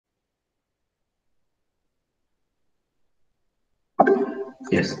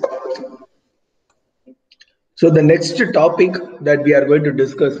Yes. So the next topic that we are going to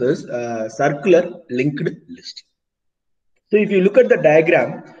discuss is circular linked list. So if you look at the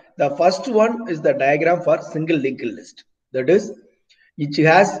diagram, the first one is the diagram for single linked list. That is, each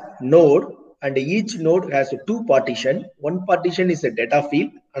has node and each node has two partition. One partition is a data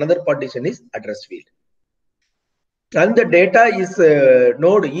field, another partition is address field. And the data is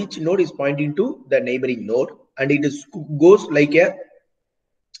node, each node is pointing to the neighboring node, and it is goes like a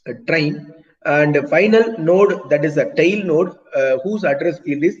train, and the final node, that is a tail node, whose address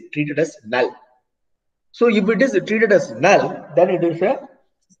field is treated as null. So if it is treated as null, then it is a,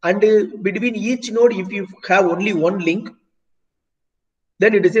 and between each node, if you have only one link,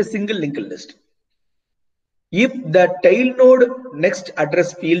 then it is a single linked list. If the tail node next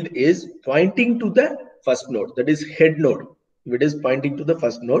address field is pointing to the first node, that is head node, if it is pointing to the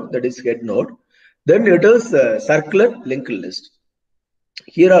first node, that is head node, then it is a circular linked list.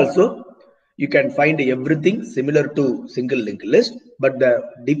 Here also you can find everything similar to single linked list, but the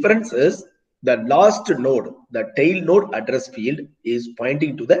difference is the last node, the tail node address field is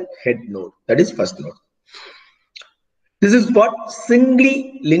pointing to the head node, that is first node. This is what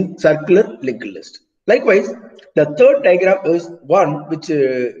singly linked circular linked list. Likewise, the third diagram is one which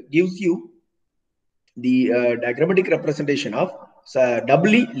gives you the diagrammatic representation of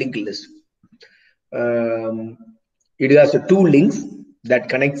doubly linked list. It has two links that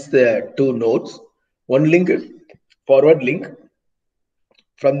connects the two nodes. One link is forward link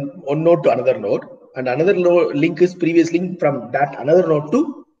from one node to another node, and another link is previous link from that another node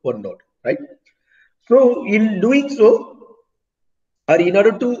to one node, right? So in doing so, or in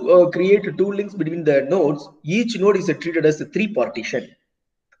order to create two links between the nodes, each node is treated as a three partition.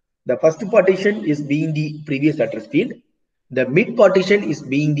 The first partition is being the previous address field. The mid partition is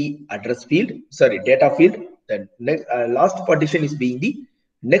being the address field, sorry, data field. The next, last partition is being the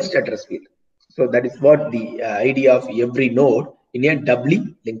next address field. So that is what the idea of every node in a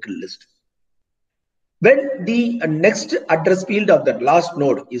doubly linked list. When the next address field of the last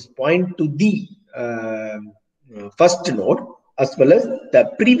node is point to the first node, as well as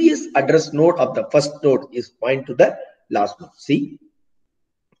the previous address node of the first node is point to the last node. See,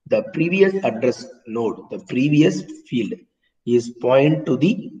 the previous address node, the previous field is point to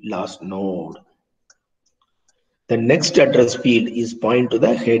the last node. The next address field is point to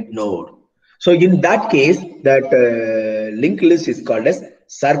the head node. So in that case, that linked list is called as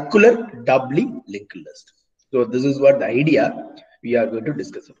circular doubly linked list. So this is what the idea we are going to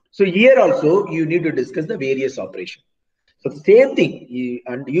discuss about. So here also you need to discuss the various operations. So same thing,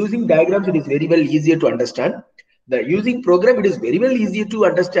 and using diagrams it is very well easier to understand. The using program it is very well easier to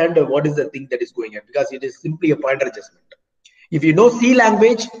understand what is the thing that is going on, because it is simply a pointer adjustment. If you know C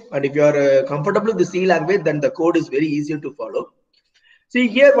language and if you are comfortable with the C language, then the code is very easier to follow. See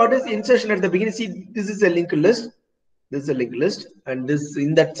here, what is insertion at the beginning? See, this is a linked list. This is a linked list, and this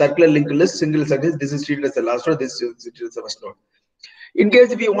in that circular linked list, single circle, this is treated as the last node, this is treated as the first node. In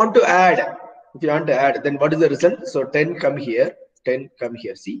case if you want to add, then what is the result? So 10 come here, 10 come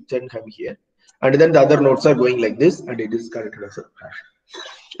here. See, 10 come here, and then the other nodes are going like this, and it is connected as a hash.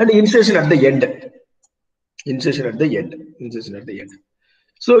 And insertion at the end. Insertion at the end. Insertion at the end.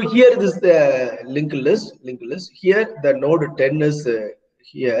 So here this is the linked list. Linked list. Here the node 10 is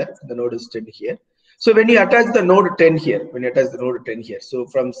here. The node is 10 here. So when you attach the node 10 here, so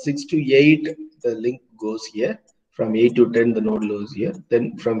from 6 to 8, the link goes here. From 8 to 10, the node goes here.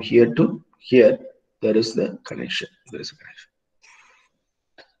 Then from here to here, there is the connection. There is a connection.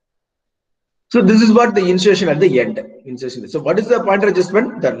 So this is what the insertion at the end. Insertion. So what is the pointer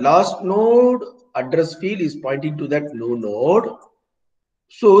adjustment? The last node address field is pointing to that new node.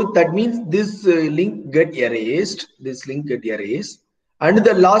 So that means this link get erased. This link get erased, and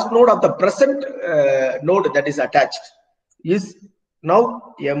the last node of the present node that is attached is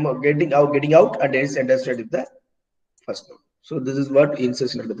now getting out, and is understood with the first node. So this is what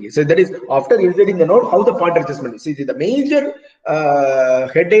insertion at the beginning. So that is after inserting the node, how the pointer adjustment is. See, the major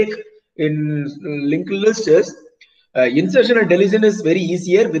headache in linked list is insertion and deletion is very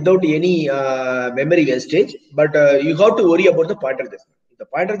easier without any memory wastage, but you have to worry about the pointer adjustment. If the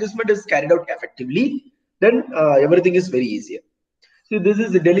pointer adjustment is carried out effectively, then everything is very easier. So this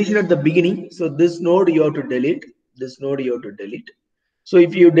is the deletion at the beginning. So this node you have to delete. This node you have to delete. So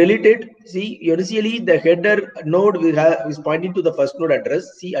if you delete it, see, initially the header node is pointing to the first node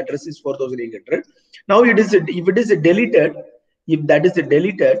address. See, address is 4800. Now it is if it is deleted, if that is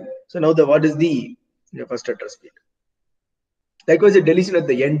deleted, so now what is the first address field? Likewise, a deletion at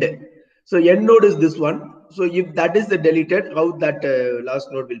the end. So end node is this one. So if that is the deleted, how that last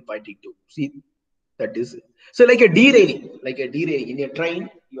node will pointing to? See, That is, so like a derailing, in a train,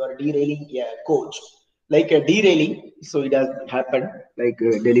 you are derailing a coach, like a derailing. So it has happened like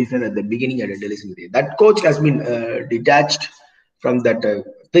deletion at the beginning and a deletion at the end. That coach has been detached from that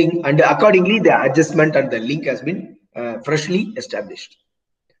thing, and accordingly the adjustment and the link has been freshly established.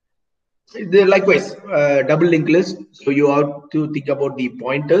 Likewise, double linked list. So you have to think about the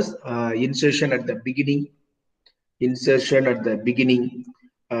pointers, insertion at the beginning, insertion at the beginning,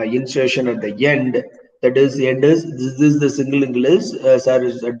 insertion at the end. That is, end is, this is the single linked list. Sir,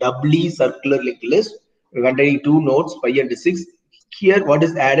 is a doubly circular linked list containing two nodes 5 and 6. Here, what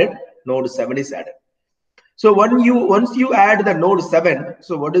is added? Node 7 is added. So once you add the node 7,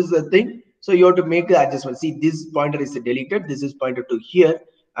 so what is the thing? So you have to make the adjustment. See, this pointer is deleted, this is pointed to here,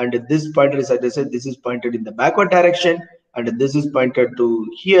 and this pointer is adjusted, this is pointed in the backward direction, and this is pointed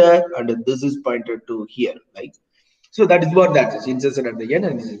to here, and this is pointed to here, right? So that is what that is, insertion at the end.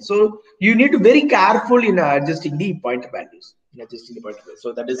 And so you need to be very careful in adjusting the pointer values.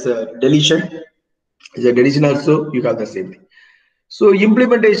 So that is a deletion. Is a deletion also, you have the same thing. So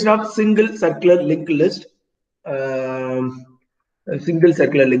implementation of single circular linked list. A single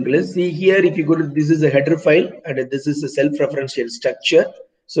circular linked list. See here, if you go to, this is a header file, and this is a self-referential structure.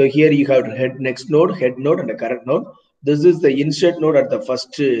 So here you have head next node, head node, and the current node. This is the insert node at the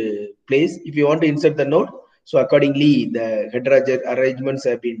first place. If you want to insert the node, so accordingly the header arrangements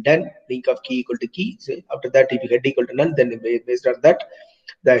have been done. Link of key equal to key. So after that, if you head equal to null, then based on that,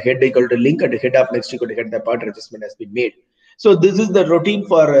 the head equal to link and the head of next equal to head, the pointer adjustment has been made. So this is the routine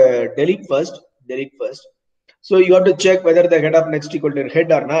for delete first. So you have to check whether the head of next equal to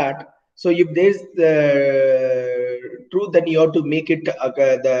head or not. So if there is true, then you have to make it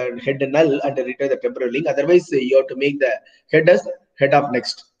the head null and return the temporary link. Otherwise, you have to make the head as head of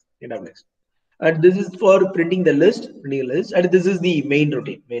next. And this is for printing the list, and this is the main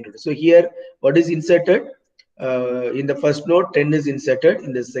routine. So here, what is inserted? In the first node, 10 is inserted.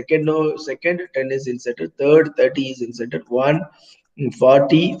 In the second node, 10 is inserted. Third, 30 is inserted. 1,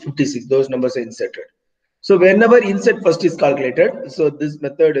 40, 56. Those numbers are inserted. So whenever insert first is calculated, so this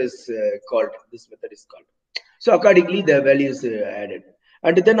method is called. So accordingly, the value is added.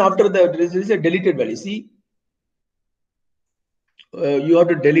 And then after that, this is a deleted value. See, you have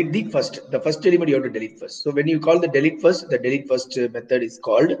to delete the first element you have to delete first. So when you call the delete first method is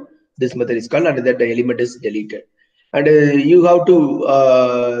called, this method is called, and that the element is deleted. And you have to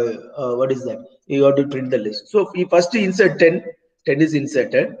what is that? You have to print the list. So if you first insert 10 is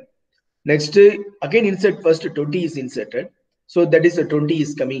inserted. Next, again insert first, 20 is inserted. So that is a 20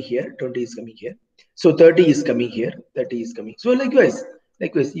 is coming here, 20 is coming here. So 30 is coming here, 30 is coming. So likewise,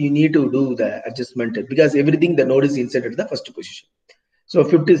 you need to do the adjustment because everything the node is inserted at the first position. So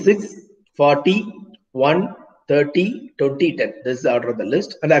 56, 40, 1, 30, 20, 10. This is the order of the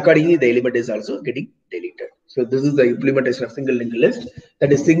list, and accordingly the element is also getting deleted. So this is the implementation of single linked list,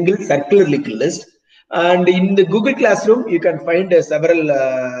 that is single circular linked list. And in the Google Classroom, you can find several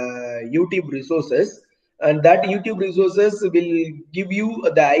YouTube resources, and that YouTube resources will give you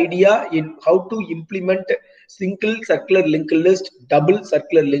the idea in how to implement single circular linked list, double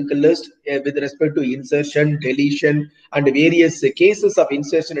circular linked list with respect to insertion, deletion, and various cases of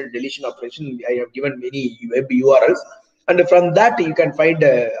insertion and deletion operation. I have given many web URLs, and from that you can find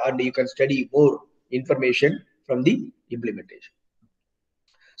and you can study more information from the implementation.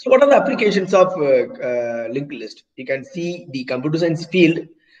 So what are the applications of linked list? You can see the computer science field.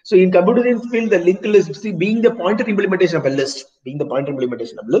 So in computer science field, the linked list, see, being the pointer implementation of a list,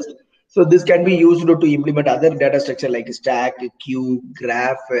 so this can be used to implement other data structure like stack, queue,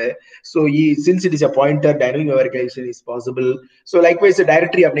 graph. So since it is a pointer, dynamic memorization is possible. So likewise, a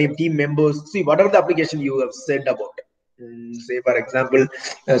directory of name, team members. See, what are the applications you have said about? Say for example,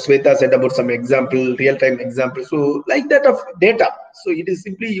 Sweta said about some example, real-time example. So like that of data. So it is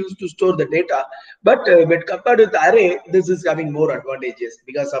simply used to store the data. But when compared with the array, this is having more advantages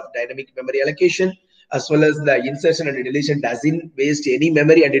because of dynamic memory allocation, as well as the insertion and deletion doesn't waste any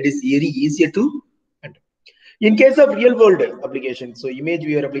memory, and it is very easier to handle. In case of real world application, so image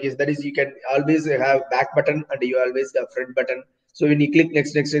viewer application, that is, you can always have back button and you always have front button. So when you click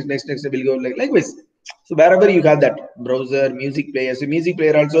next, it will go likewise. So wherever you have that browser, music player, so music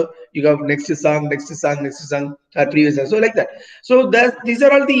player also you have next song, or previous song, so like that. So these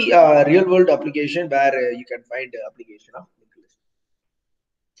are all the real world application where you can find application of linked list.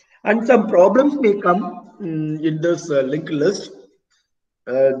 And some problems may come in this linked list.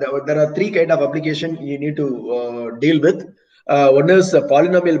 There are three kind of application you need to deal with. One is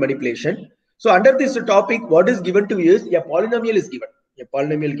polynomial manipulation. So under this topic, what is given to you is a polynomial is given.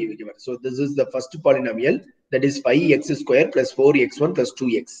 So this is the first polynomial, that is 5x square plus 4x1 plus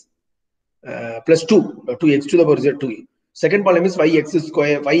 2x. plus 2, 2x to the power 0, 2. Second polynomial is 5x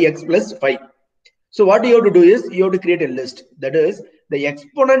square, 5x plus 5. So what you have to do is you have to create a list. That is, the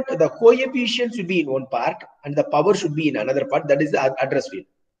exponent, the coefficient should be in one part and the power should be in another part. That is the address field.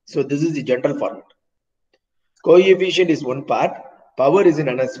 So this is the general format. Coefficient is one part, power is in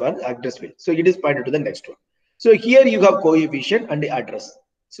another one, address field. So it is pointed to the next one. So here you have coefficient and the address.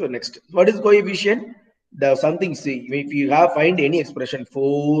 So next, what is coefficient? The something, see, if you have find any expression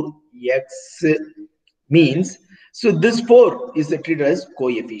 4x means, so this 4 is treated as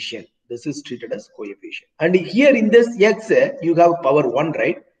coefficient. This is treated as coefficient. And here in this x, you have power 1,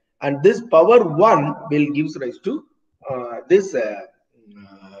 right? And this power 1 will gives rise to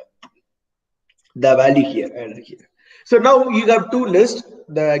the value here and here. So now you have two lists.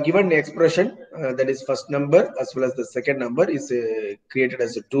 The given expression that is first number as well as the second number is created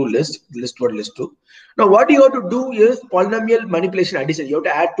as a two list 1, list 2. Now what you have to do is polynomial manipulation addition. You have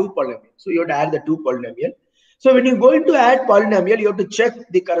to add two polynomials. So you have to add the two polynomial. So when you go into add polynomial, you have to check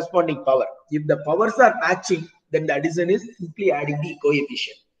the corresponding power. If the powers are matching, then the addition is simply adding the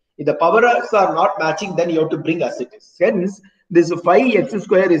coefficient. If the powers are not matching, then you have to bring as it is. Hence, this 5x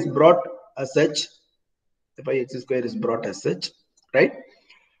square is brought as such. The 5x square is brought as such, right?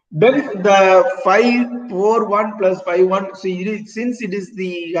 Then the 5 4 1 plus 5 1. So since it is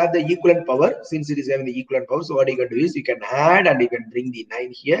the have the equivalent power, since it is having the equivalent power, so what you can do is you can add and you can bring the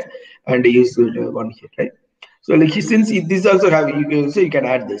 9 here and use 1 here, right? So like since this also have you can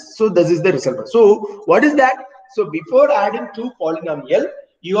add this. So this is the result. So what is that? So before adding two polynomial,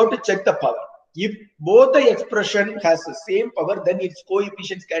 you have to check the power. If both the expression has the same power, then its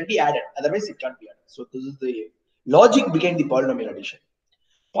coefficients can be added. Otherwise, it can't be added. So this is the logic behind the polynomial addition.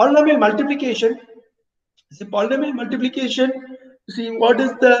 Polynomial multiplication. See, polynomial multiplication. See, what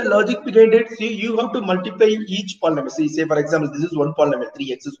is the logic behind it? See, you have to multiply each polynomial. See, say for example, this is one polynomial,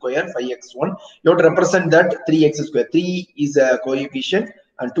 3x square, 5x1. You have to represent that 3x square. 3 is a coefficient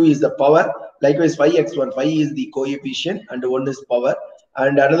and 2 is the power. Likewise, 5x1, 5 is the coefficient and 1 is power.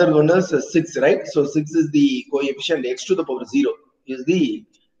 And another one is 6, right? So 6 is the coefficient, x to the power 0 is the,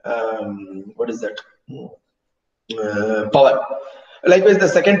 what is that? Power. Likewise, the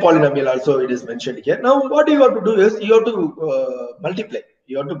second polynomial also it is mentioned here. Now, what you have to do is you have to multiply.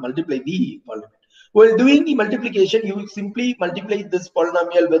 You have to multiply the polynomial. While doing the multiplication, you simply multiply this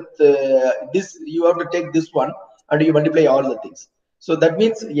polynomial with this. You have to take this one and you multiply all the things. So that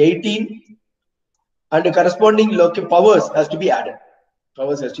means 18 and the corresponding local powers has to be added.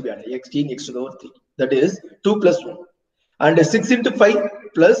 Powers has to be added. 16 x to the power 3. That is 2 plus 1. And 6 into 5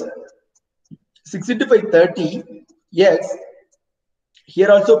 plus 6 into 5 30 x. Here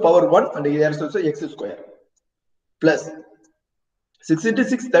also power 1 and here also x square plus 6 into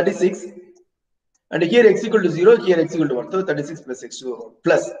 6 36 and here x equal to 0, here x equal to 1. So 36 plus x to 1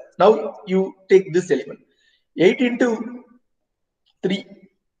 plus. Now you take this element 8 into 3,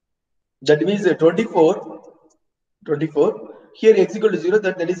 that means 24. Here x equal to 0,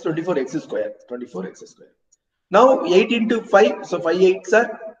 that is 24x square. 24x square. Now 8 into 5, so 5 8s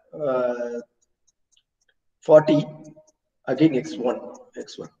are 40. Again x1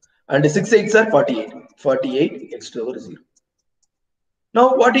 and 6 8s are 48 x to the power 0.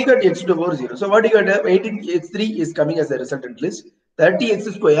 Now what you got x to the power 0? So what you got 18 x3 is coming as a resultant list,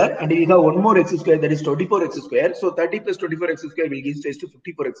 30x square and you have one more x square, that is 24x square. So 30 plus 24x square will give rise to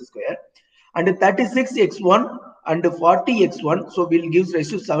 54x square and 36x1 and 40x1, so will give rise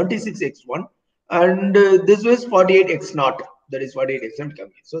to 76x1 and this was 48x0, that is 48x0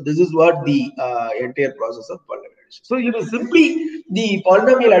 coming. So this is what the entire process of polynomial addition. So it is simply the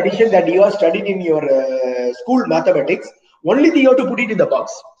polynomial addition that you are studying in your school mathematics. Only thing you have to put it in the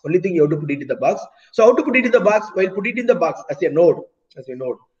box. So how to put it in the box? While put it in the box as a node,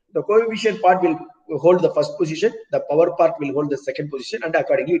 the coefficient part will hold the first position, the power part will hold the second position, and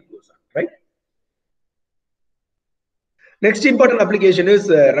accordingly it goes on, right? Next important application is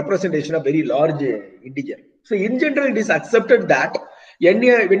representation of very large integer. So in general, it is accepted that when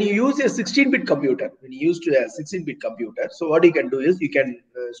you use a 16-bit computer, so what you can do is you can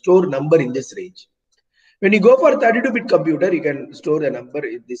store number in this range. When you go for 32-bit computer, you can store a number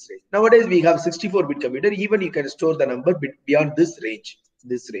in this range. Nowadays, we have 64-bit computer. Even you can store the number beyond this range.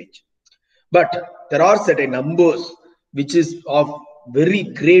 But there are certain numbers which is of very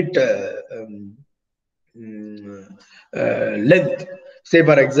great length. Say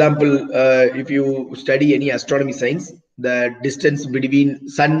for example, if you study any astronomy science, the distance between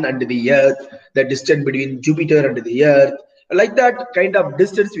sun and the earth, the distance between Jupiter and the earth, like that kind of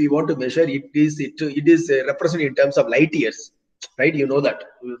distance we want to measure, it is represented in terms of light years. right? You know that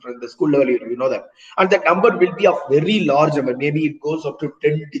from the school level, you know that, and the number will be of very large number. Maybe it goes up to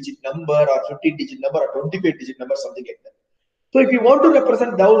 10-digit number or 15-digit number or 25-digit number, something like that. So if you want to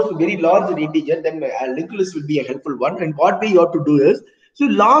represent those very large integer, then a linked list will be a helpful one. And what way you have to do is, so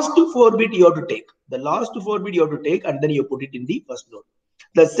last 4 bit you have to take. The last 4 bit you have to take, and then you put it in the first node.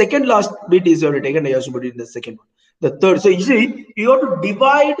 The second last bit is you have to take, and you have to put it in the second one. The third. So you see, you have to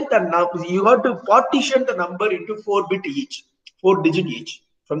divide the number. You have to partition the number into 4 bit each, 4 digit each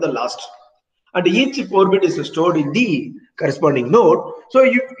from the last. And each 4 bit is stored in the corresponding node. So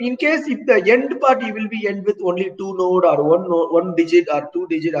you, in case if the end part you will be end with only 2 node or 1 digit or 2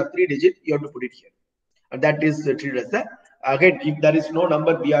 digit or 3 digit, you have to put it here, and that is treated as the, again, if there is no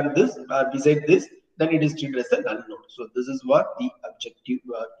number beyond this or beside this, then it is treated as a null node. So this is what the objective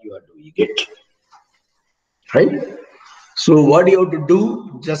you are doing it, right? So what you have to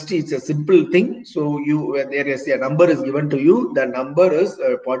do, just it's a simple thing. So you, there is a number is given to you. The number is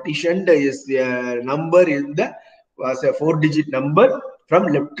partitioned, is a number in the, was a 4-digit number from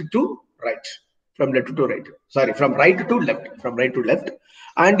left to right, from left to right. Sorry, from right to left, from right to left,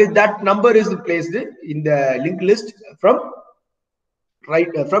 and that number is placed in the linked list from right,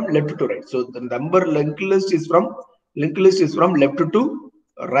 from left to right. So the number linked list is from left to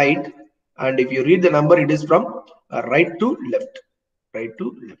right, and if you read the number, it is from right to left, right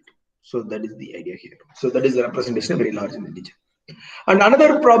to left. So that is the idea here. So that is the representation of very large integer. And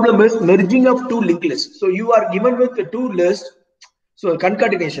another problem is merging of two linked lists. So you are given with the two lists. So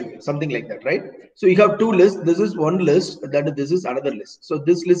concatenation, something like that, right? So you have two lists. This is one list, that this is another list. So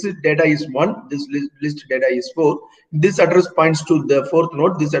this list data is 1, this list data is 4. This address points to the fourth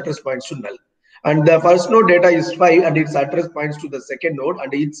node, this address points to null. And the first node data is 5, and its address points to the second node,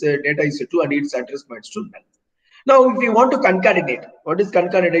 and its data is 2, and its address points to null. Now, if you want to concatenate, what is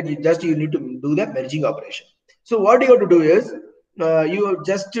concatenate? You need to do the merging operation. So what you have to do is, you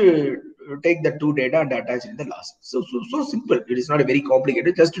just take the two data and attach in the last. So simple. It is not a very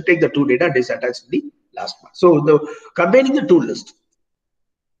complicated. Just to take the two data and just attach in the last one. So the combining the two lists.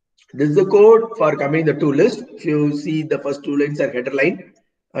 This is the code for combining the two lists. If you see, the first two lines are header line,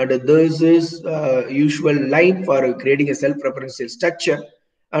 and this is usual line for creating a self-referential structure,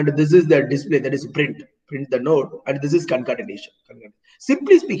 and this is the display, that is print the node, and this is concatenation.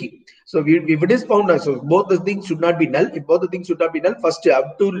 Simply speaking, so if it is found, so both the things should not be null. If both the things should not be null, first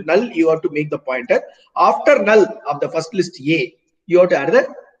up to null you have to make the pointer. After null of the first list A, you have to add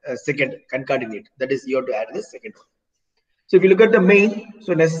the second concatenate. That is, you have to add the second one. So if you look at the main,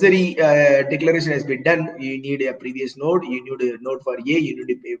 so necessary declaration has been done. You need a previous node, you need a node for A, you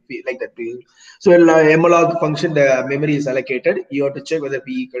need a, like that. So in malloc function, the memory is allocated. You have to check whether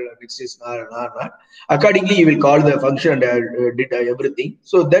P equal next is or not. Accordingly, you will call the function and did everything.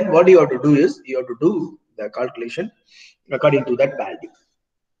 So then what you have to do is, you have to do the calculation according to that value.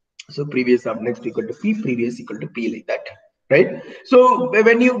 So previous of next equal to P, previous equal to P, like that, right? So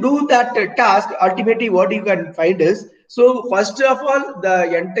when you do that task, ultimately what you can find is, so first of all,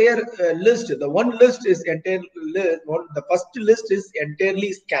 the entire list, the one list is entirely, the first list is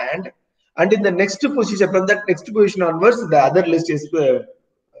entirely scanned, and in the next position, from that next position onwards, the other list is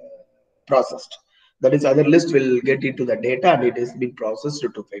processed. That is, other list will get into the data, and it is being processed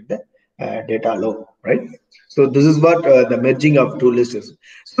to find the data alone, right? So this is what the merging of two lists is.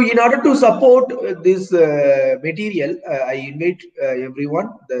 So in order to support this material, I invite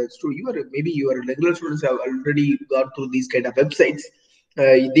everyone. Maybe your regular students have already gone through these kind of websites.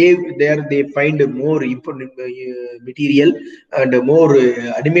 They find more important material and more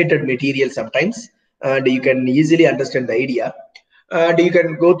animated material sometimes, and you can easily understand the idea. And you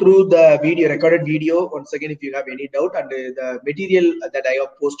can go through the video, recorded video once again if you have any doubt, and the material that I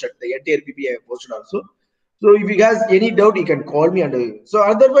have posted, the entire PPT I have posted also. So if you have any doubt, you can call me. And so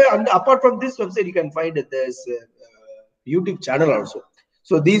otherwise, and apart from this website, you can find this YouTube channel also.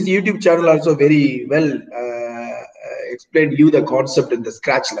 So these YouTube channel also very well explain you the concept in the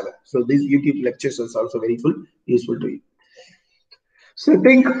scratch level. So these YouTube lectures is also very useful to you. So I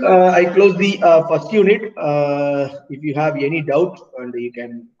think I close the first unit. If you have any doubt, and you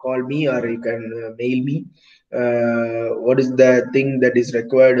can call me or you can mail me. What is the thing that is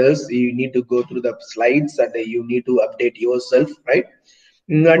required is, you need to go through the slides, and you need to update yourself, right?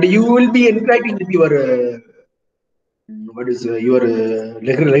 And you will be interacting with your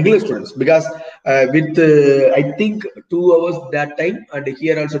regular students, because with I think 2 hours that time, and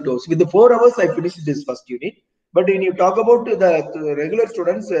here also 2 hours. With the 4 hours, I finished this first unit. But when you talk about the regular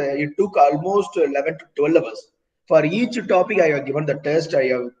students, it took almost 11 to 12 hours. For each topic, I have given the test, I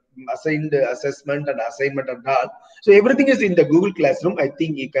have assigned the assessment and assignment and all. So everything is in the Google Classroom. I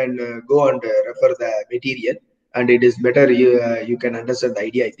think you can go and refer the material. and it is better you can understand the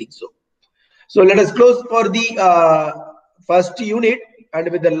idea, I think so. So let us close for the first unit,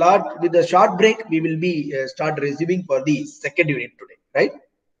 and with the short break we will be start resuming for the second unit today, right?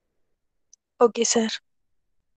 Okay, sir.